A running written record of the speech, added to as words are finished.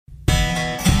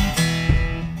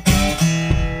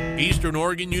Eastern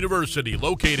Oregon University,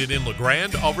 located in La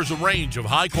Grande, offers a range of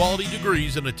high-quality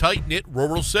degrees in a tight-knit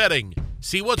rural setting.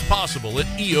 See what's possible at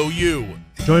EOU.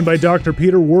 Joined by Dr.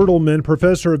 Peter Wordleman,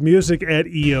 professor of music at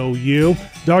EOU.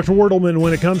 Dr. Wordleman,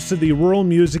 when it comes to the rural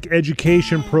music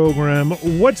education program,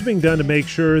 what's being done to make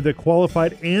sure that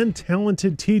qualified and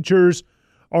talented teachers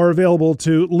are available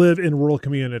to live in rural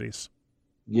communities?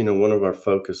 You know, one of our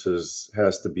focuses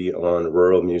has to be on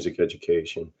rural music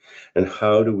education and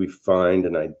how do we find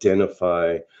and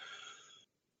identify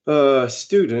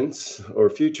students or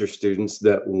future students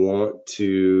that want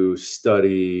to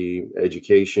study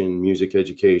education, music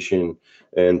education,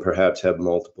 and perhaps have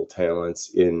multiple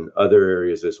talents in other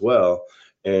areas as well,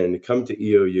 and come to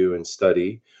EOU and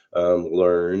study,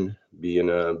 learn, be in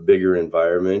a bigger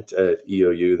environment at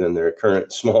EOU than their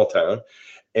current small town,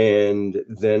 and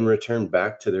then return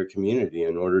back to their community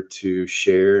in order to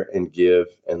share and give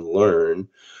and learn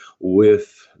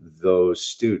with those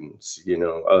students. You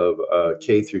know, of a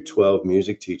K through 12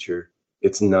 music teacher,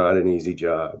 it's not an easy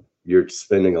job. You're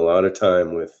spending a lot of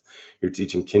time you're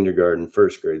teaching kindergarten,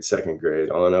 first grade, second grade,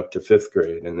 on up to fifth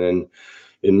grade. And then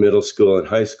in middle school and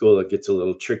high school, it gets a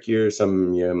little trickier.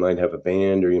 You might have a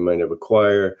band, or you might have a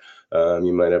choir.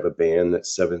 You might have a band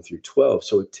that's 7 through 12.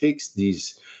 So it takes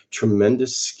these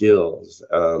tremendous skills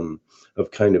of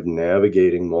kind of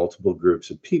navigating multiple groups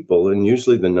of people. And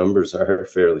usually the numbers are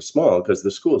fairly small because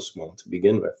the school's small to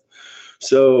begin with.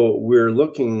 So we're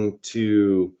looking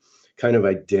to kind of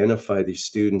identify these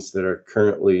students that are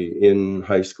currently in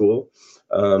high school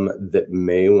that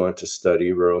may want to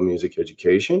study rural music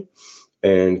education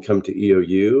and come to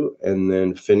EOU and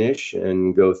then finish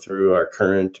and go through our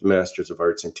current Masters of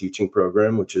Arts in Teaching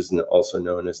program, which is also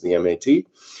known as the MAT,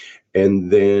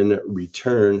 and then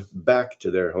return back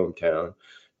to their hometown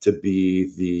to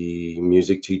be the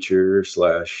music teacher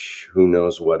 / who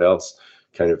knows what else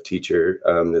kind of teacher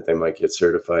that they might get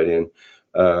certified in,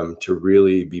 to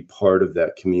really be part of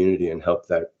that community and help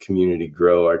that community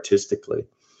grow artistically.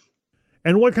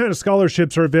 And what kind of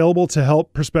scholarships are available to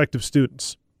help prospective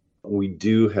students? We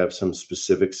do have some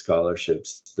specific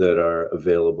scholarships that are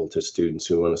available to students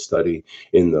who want to study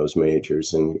in those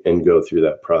majors and go through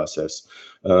that process.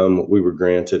 We were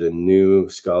granted a new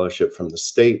scholarship from the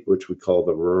state, which we call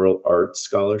the Rural Arts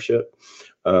Scholarship,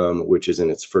 which is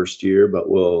in its first year, but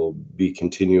will be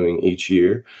continuing each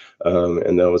year.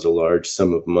 And that was a large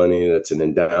sum of money. That's an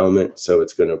endowment, so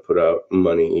it's going to put out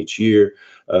money each year.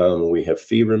 We have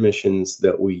fee remissions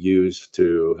that we use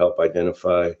to help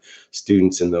identify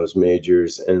students in those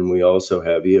majors. And we also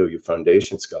have EOU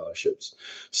Foundation scholarships.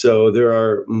 So there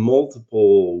are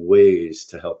multiple ways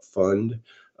to help fund,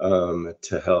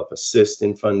 to help assist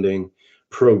in funding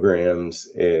programs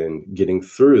and getting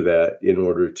through that in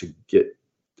order to get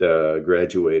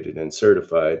graduated and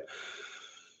certified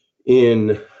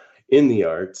in the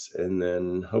arts, and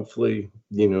then hopefully,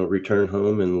 return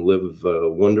home and live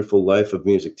a wonderful life of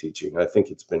music teaching. I think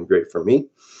it's been great for me.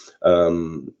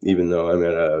 Even though I'm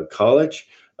at a college,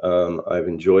 I've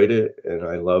enjoyed it, and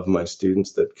I love my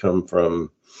students that come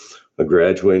from a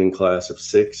graduating class of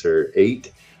 6 or 8,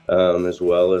 as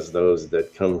well as those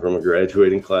that come from a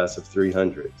graduating class of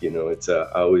 300. It's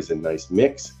always a nice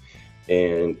mix,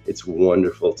 and it's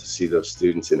wonderful to see those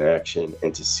students in action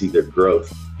and to see their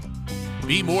growth.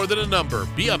 Be more than a number.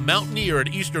 Be a mountaineer at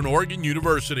Eastern Oregon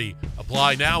University.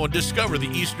 Apply now and discover the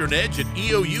Eastern Edge at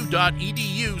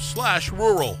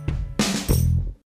eou.edu/rural.